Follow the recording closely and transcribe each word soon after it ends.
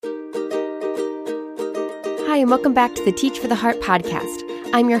Hi, and welcome back to the Teach for the Heart podcast.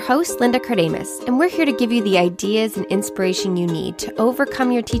 I'm your host, Linda Cardamus, and we're here to give you the ideas and inspiration you need to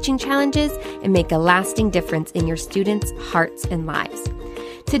overcome your teaching challenges and make a lasting difference in your students' hearts and lives.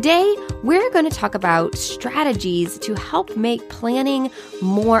 Today, we're going to talk about strategies to help make planning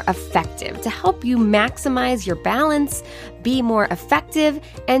more effective, to help you maximize your balance, be more effective,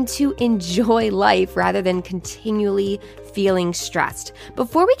 and to enjoy life rather than continually feeling stressed.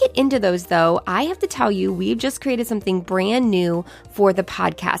 Before we get into those, though, I have to tell you, we've just created something brand new for the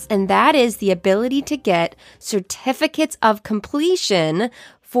podcast, and that is the ability to get certificates of completion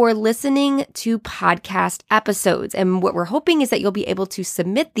for listening to podcast episodes. And what we're hoping is that you'll be able to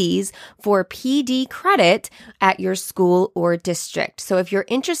submit these for PD credit at your school or district. So if you're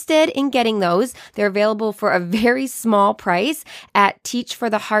interested in getting those, they're available for a very small price at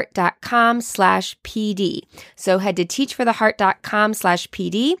teachfortheheart.com/PD. So head to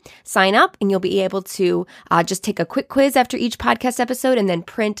teachfortheheart.com/PD, sign up, and you'll be able to just take a quick quiz after each podcast episode and then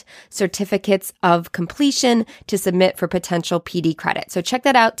print certificates of completion to submit for potential PD credit. So check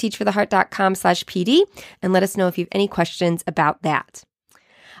that out, teachfortheheart.com/PD, and let us know if you have any questions about that.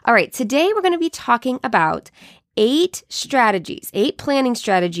 All right, today we're going to be talking about 8 planning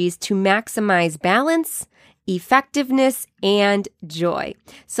strategies to maximize balance, effectiveness, and joy.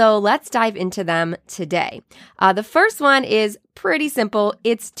 So let's dive into them today. The first one is pretty simple.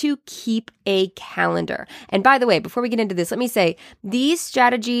 It's to keep a calendar. And by the way, before we get into this, let me say these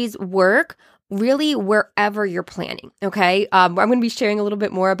strategies work really wherever you're planning, okay? I'm going to be sharing a little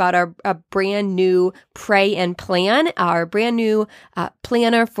bit more about our brand new Pray and Plan, our brand new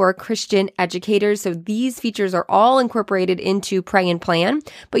planner for Christian educators. So these features are all incorporated into Pray and Plan,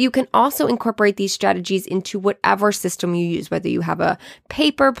 but you can also incorporate these strategies into whatever system you use, whether you have a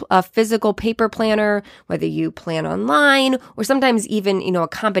physical paper planner, whether you plan online, or sometimes even, a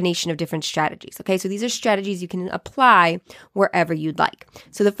combination of different strategies, okay? So these are strategies you can apply wherever you'd like.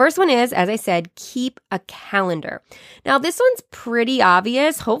 So the first one is, as I said, keep a calendar. Now, this one's pretty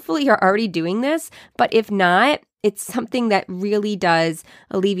obvious. Hopefully, you're already doing this, but if not, it's something that really does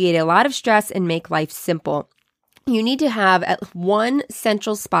alleviate a lot of stress and make life simple. You need to have one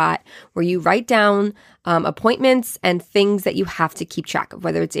central spot where you write down appointments and things that you have to keep track of,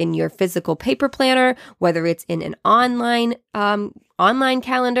 whether it's in your physical paper planner, whether it's in an online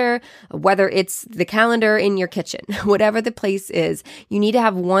calendar, whether it's the calendar in your kitchen, whatever the place is, you need to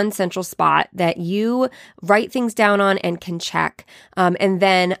have one central spot that you write things down on and can check. And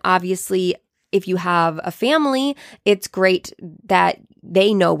then obviously, if you have a family, it's great that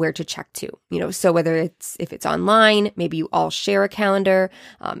they know where to check to, so if it's online, maybe you all share a calendar.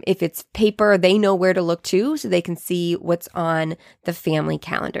 If it's paper, they know where to look to so they can see what's on the family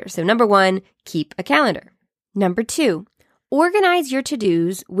calendar. So number 1, keep a calendar. Number 2, organize your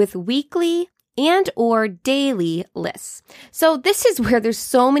to-dos with weekly and or daily lists. So this is where there's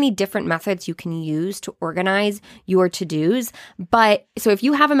so many different methods you can use to organize your to-dos. But so if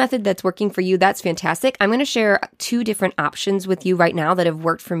you have a method that's working for you, that's fantastic. I'm going to share 2 different options with you right now that have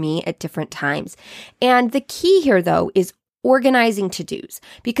worked for me at different times. And the key here, though, is organizing to-dos.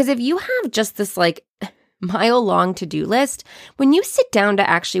 Because if you have just this mile-long to-do list, when you sit down to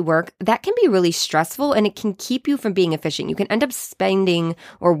actually work, that can be really stressful and it can keep you from being efficient. You can end up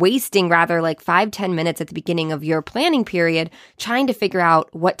wasting 5-10 minutes at the beginning of your planning period trying to figure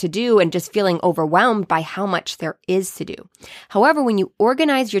out what to do and just feeling overwhelmed by how much there is to do. However, when you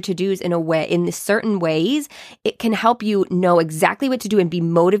organize your to-dos in certain ways, it can help you know exactly what to do and be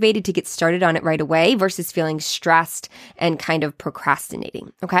motivated to get started on it right away versus feeling stressed and kind of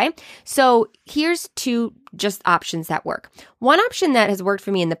procrastinating, okay? So here's 2 just options that work. One option that has worked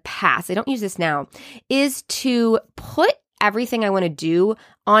for me in the past, I don't use this now, is to put everything I want to do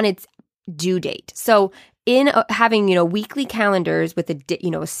on its due date. So in having, weekly calendars with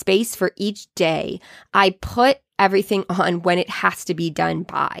a space for each day, I put everything on when it has to be done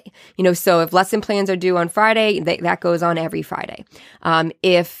by. So if lesson plans are due on Friday, that goes on every Friday.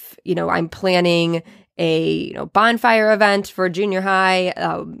 If, I'm planning a bonfire event for junior high,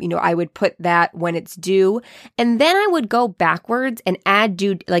 I would put that when it's due, and then I would go backwards and add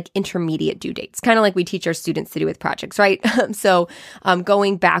intermediate due dates, kind of like we teach our students to do with projects, right? So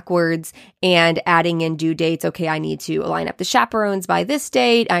going backwards and adding in due dates. Okay, I need to line up the chaperones by this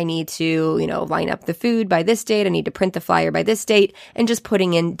date. I need to line up the food by this date. I need to print the flyer by this date, and just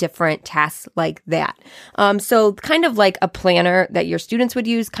putting in different tasks like that. So kind of like a planner that your students would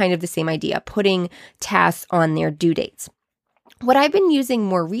use, kind of the same idea, putting tasks on their due dates. What I've been using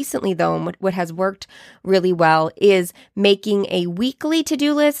more recently, though, and what has worked really well is making a weekly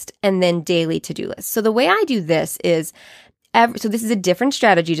to-do list and then daily to-do list. So the way I do this is So this is a different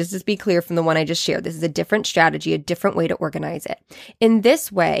strategy, just to be clear from the one I just shared. This is a different strategy, a different way to organize it. In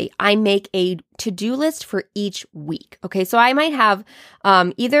this way, I make a to-do list for each week. Okay, so I might have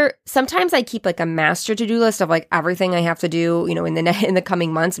sometimes I keep like a master to-do list of like everything I have to do, in the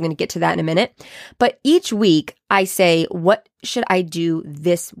coming months. I'm going to get to that in a minute. But each week I say, what should I do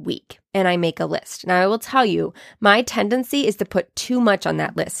this week? And I make a list. Now I will tell you, my tendency is to put too much on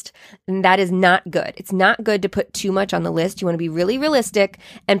that list. And that is not good. It's not good to put too much on the list. You want to be really realistic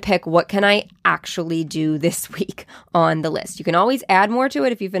and pick what can I actually do this week on the list. You can always add more to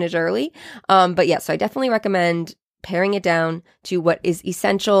it if you finish early. But yeah, so I definitely recommend paring it down to what is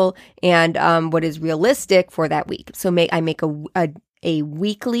essential and what is realistic for that week. So I make a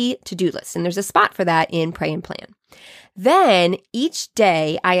weekly to-do list, and there's a spot for that in Pray and Plan. Then each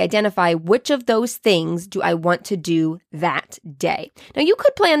day I identify which of those things do I want to do that day. Now you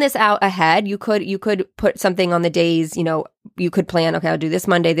could plan this out ahead. You could put something on the days, you could plan, okay, I'll do this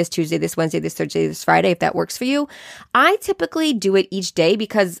Monday, this Tuesday, this Wednesday, this Thursday, this Friday, if that works for you. I typically do it each day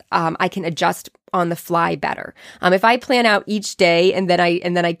because I can adjust on the fly better. If I plan out each day and then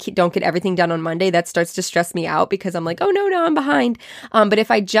I don't get everything done on Monday, that starts to stress me out because I'm like, oh no, I'm behind. But if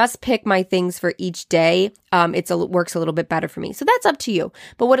I just pick my things for each day, it works a little bit better for me. So that's up to you.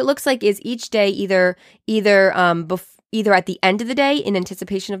 But what it looks like is each day either at the end of the day in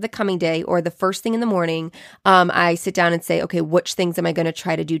anticipation of the coming day or the first thing in the morning, I sit down and say, okay, which things am I going to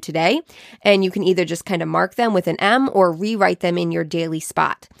try to do today? And you can either just kind of mark them with an M or rewrite them in your daily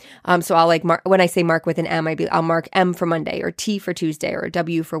spot. So I'll when I say mark with an M, I'll mark M for Monday or T for Tuesday or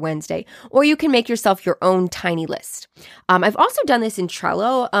W for Wednesday. Or you can make yourself your own tiny list. I've also done this in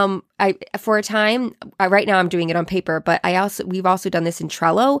Trello. For a time, right now I'm doing it on paper, but we've also done this in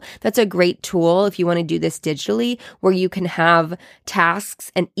Trello. That's a great tool if you want to do this digitally, where you can have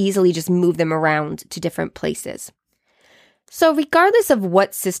tasks and easily just move them around to different places. So regardless of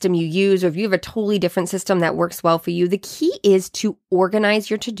what system you use, or if you have a totally different system that works well for you, the key is to organize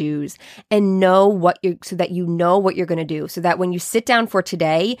your to-dos and so that you know what you're going to do. So that when you sit down for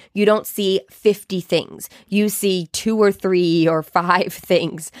today, you don't see 50 things. You see 2 or 3 or 5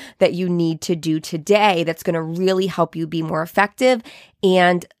 things that you need to do today that's going to really help you be more effective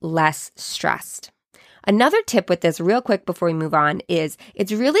and less stressed. Another tip with this real quick before we move on is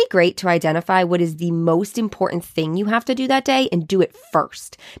it's really great to identify what is the most important thing you have to do that day and do it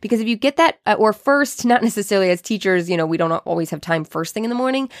first. Because if you get that, or first, not necessarily as teachers, we don't always have time first thing in the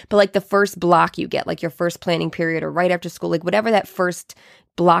morning, but like the first block you get, like your first planning period or right after school, like whatever that first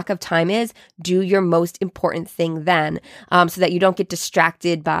block of time is, do your most important thing then, so that you don't get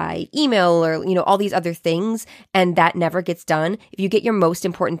distracted by email or, all these other things, and that never gets done. If you get your most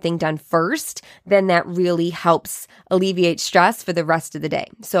important thing done first, then that really helps alleviate stress for the rest of the day.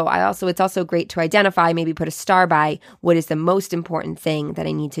 So it's also great to identify, maybe put a star by what is the most important thing that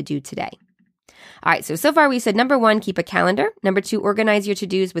I need to do today. All right, so far we said number 1, keep a calendar. Number 2, organize your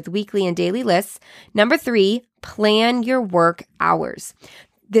to-dos with weekly and daily lists. Number 3, plan your work hours.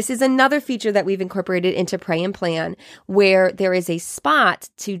 This is another feature that we've incorporated into Pray and Plan, where there is a spot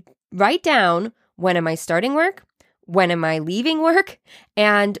to write down, when am I starting work? When am I leaving work?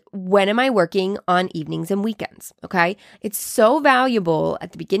 And when am I working on evenings and weekends? Okay. It's so valuable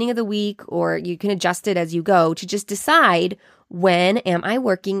at the beginning of the week, or you can adjust it as you go, to just decide, when am I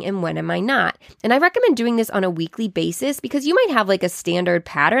working and when am I not? And I recommend doing this on a weekly basis because you might have like a standard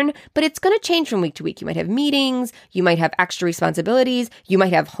pattern, but it's going to change from week to week. You might have meetings, you might have extra responsibilities, you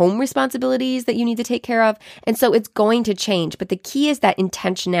might have home responsibilities that you need to take care of. And so it's going to change. But the key is that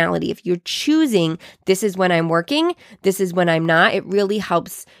intentionality. If you're choosing, this is when I'm working, this is when I'm not, it really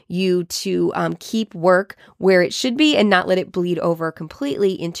helps you to keep work where it should be and not let it bleed over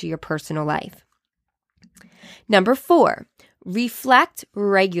completely into your personal life. Number 4, reflect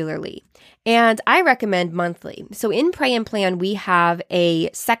regularly. And I recommend monthly. So in Pray and Plan, we have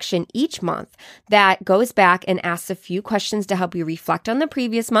a section each month that goes back and asks a few questions to help you reflect on the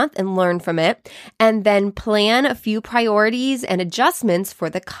previous month and learn from it, and then plan a few priorities and adjustments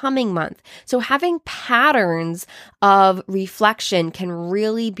for the coming month. So having patterns of reflection can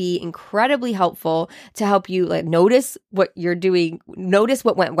really be incredibly helpful to help you notice what you're doing, notice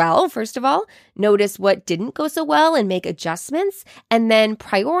what went well, first of all, notice what didn't go so well and make adjustments, and then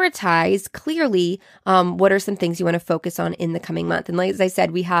prioritize clearly what are some things you want to focus on in the coming month. And like as I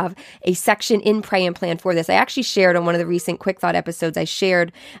said, we have a section in Pray and Plan for this. I actually shared on one of the recent Quick Thought episodes, I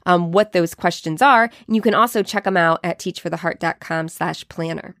shared what those questions are. And you can also check them out at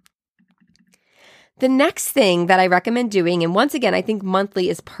teachfortheheart.com/planner. The next thing that I recommend doing, and once again, I think monthly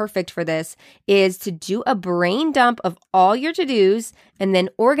is perfect for this, is to do a brain dump of all your to-dos and then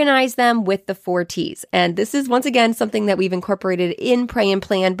organize them with the 4 T's. And this is, once again, something that we've incorporated in Pray and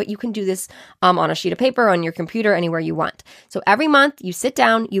Plan, but you can do this on a sheet of paper, on your computer, anywhere you want. So every month you sit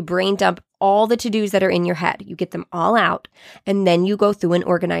down, you brain dump all the to-dos that are in your head. You get them all out, and then you go through and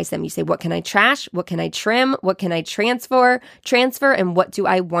organize them. You say, what can I trash? What can I trim? What can I transfer? And what do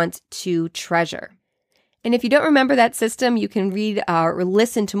I want to treasure? And if you don't remember that system, you can read or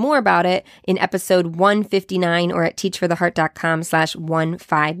listen to more about it in episode 159 or at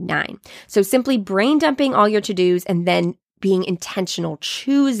teachfortheheart.com/159. So simply brain dumping all your to-dos and then being intentional,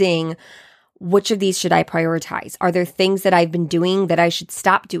 choosing which of these should I prioritize? Are there things that I've been doing that I should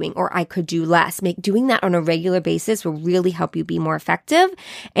stop doing or I could do less? Doing that on a regular basis will really help you be more effective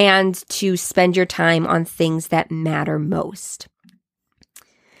and to spend your time on things that matter most.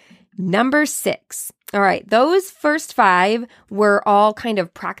 Number 6. All right, those first 5 were all kind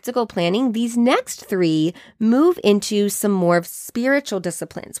of practical planning. These next 3 move into some more of spiritual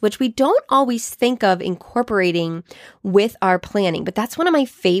disciplines, which we don't always think of incorporating with our planning. But that's one of my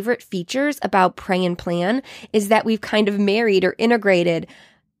favorite features about Pray and Plan is that we've kind of married or integrated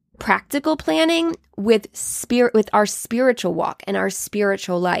practical planning with our spiritual walk and our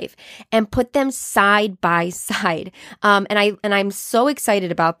spiritual life and put them side by side. And I'm so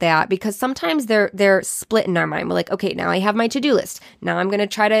excited about that because sometimes they're split in our mind. We're like, okay, now I have my to-do list. Now I'm going to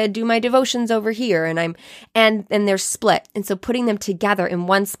try to do my devotions over here and they're split. And so putting them together in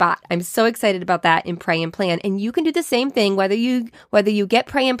one spot, I'm so excited about that in Pray and Plan. And you can do the same thing, whether you get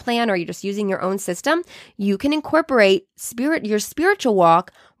Pray and Plan or you're just using your own system, you can incorporate your spiritual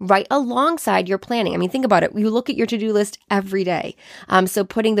walk right alongside your planning. I mean, think about it. You look at your to-do list every day. So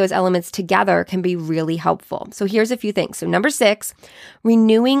putting those elements together can be really helpful. So here's a few things. So number 6,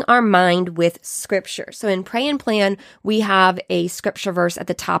 renewing our mind with scripture. So in Pray and Plan, we have a scripture verse at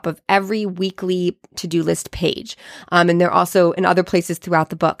the top of every weekly to-do list page. And they're also in other places throughout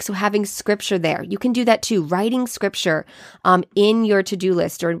the book. So having scripture there, you can do that too. Writing scripture in your to-do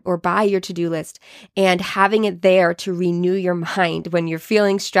list or by your to-do list and having it there to renew your mind when you're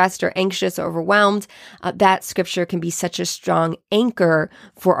feeling stressed or anxious or overwhelmed. That scripture can be such a strong anchor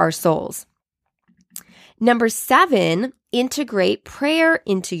for our souls. Number 7, integrate prayer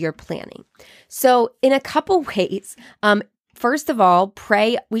into your planning. So in a couple ways, first of all,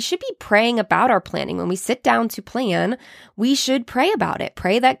 we should be praying about our planning. When we sit down to plan, we should pray about it.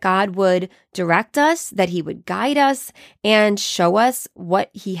 Pray that God would direct us, that he would guide us and show us what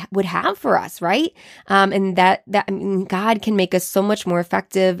he would have for us, right? And that God can make us so much more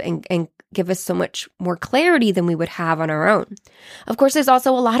effective and give us so much more clarity than we would have on our own. Of course, there's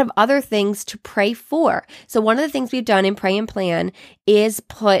also a lot of other things to pray for. So one of the things we've done in Pray and Plan is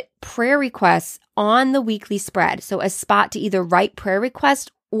put prayer requests on the weekly spread. So a spot to either write prayer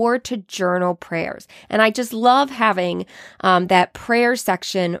requests or to journal prayers. And I just love having that prayer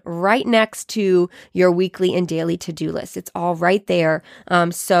section right next to your weekly and daily to-do list. It's all right there.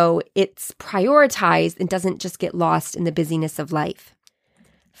 So it's prioritized and doesn't just get lost in the busyness of life.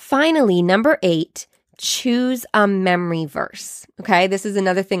 Finally, number 8, choose a memory verse. Okay, this is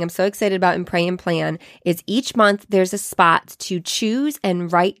another thing I'm so excited about in Pray and Plan is each month there's a spot to choose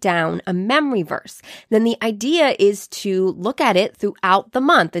and write down a memory verse. Then the idea is to look at it throughout the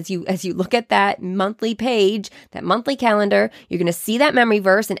month. As you look at that monthly page, that monthly calendar, you're going to see that memory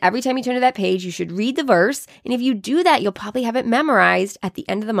verse, and every time you turn to that page, you should read the verse. And if you do that, you'll probably have it memorized at the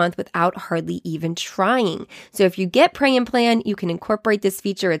end of the month without hardly even trying. So if you get Pray and Plan, you can incorporate this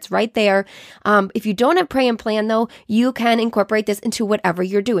feature. It's right there. If you don't have Pray and Plan though, you can incorporate this into whatever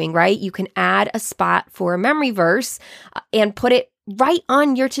you're doing, right? You can add a spot for a memory verse and put it right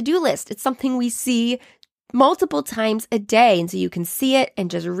on your to-do list. It's something we see multiple times a day. And so you can see it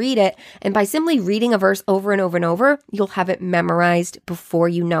and just read it. And by simply reading a verse over and over and over, you'll have it memorized before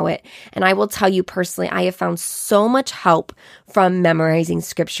you know it. And I will tell you personally, I have found so much help from memorizing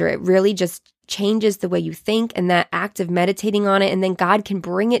scripture. It really just changes the way you think, and that act of meditating on it, and then God can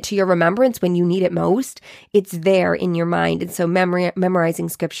bring it to your remembrance when you need it most. It's there in your mind. And so memorizing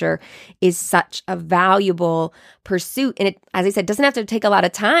scripture is such a valuable pursuit. And it, as I said, doesn't have to take a lot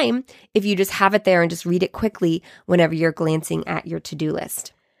of time if you just have it there and just read it quickly whenever you're glancing at your to-do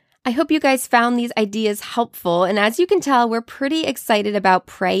list. I hope you guys found these ideas helpful. And as you can tell, we're pretty excited about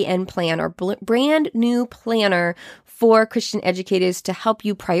Pray and Plan, our brand new planner for Christian educators to help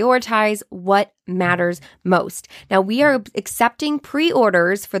you prioritize what matters most. Now, we are accepting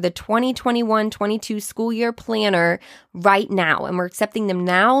pre-orders for the 2021-22 school year planner right now, and we're accepting them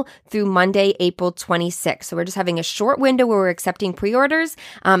now through Monday, April 26th. So we're just having a short window where we're accepting pre-orders,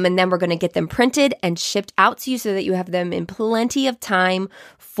 and then we're going to get them printed and shipped out to you so that you have them in plenty of time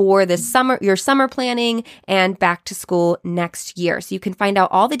for the summer, your summer planning and back to school next year. So you can find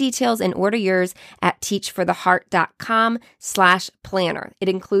out all the details and order yours at teachfortheheart.com/planner. It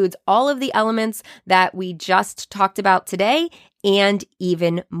includes all of the elements that we just talked about today and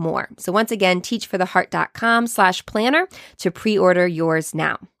even more. So once again, teachfortheheart.com/planner to pre-order yours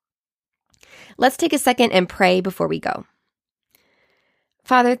now. Let's take a second and pray before we go.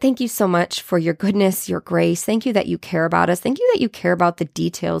 Father, thank you so much for your goodness, your grace. Thank you that you care about us. Thank you that you care about the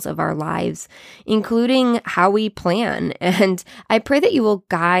details of our lives, including how we plan. And I pray that you will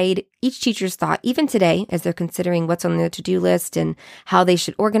guide each teacher's thought, even today, as they're considering what's on their to-do list and how they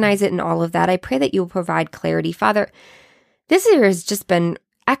should organize it and all of that. I pray that you will provide clarity. Father, this year has just been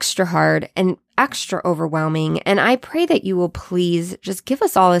extra hard and extra overwhelming. And I pray that you will please just give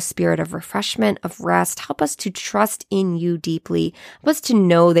us all a spirit of refreshment, of rest. Help us to trust in you deeply. Help us to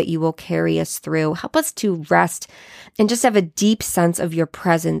know that you will carry us through. Help us to rest and just have a deep sense of your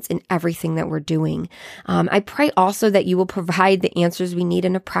presence in everything that we're doing. I pray also that you will provide the answers we need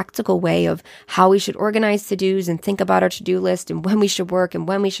in a practical way of how we should organize to-dos and think about our to-do list and when we should work and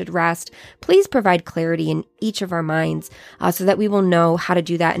when we should rest. Please provide clarity in each of our minds so that we will know how to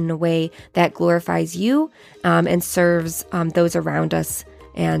do that in a way that glorifies you and serves those around us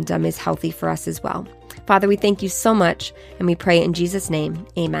and is healthy for us as well. Father, we thank you so much, and we pray in Jesus' name,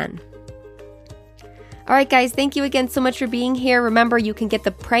 amen. All right, guys, thank you again so much for being here. Remember, you can get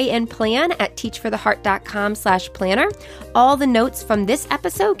the Pray and Plan at teachfortheheart.com/planner. All the notes from this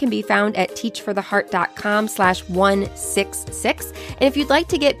episode can be found at teachfortheheart.com/166. And if you'd like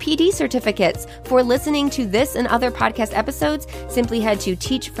to get PD certificates for listening to this and other podcast episodes, simply head to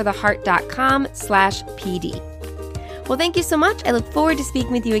teachfortheheart.com/PD. Well, thank you so much. I look forward to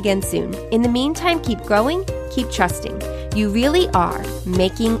speaking with you again soon. In the meantime, keep growing, keep trusting. You really are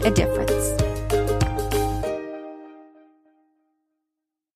making a difference.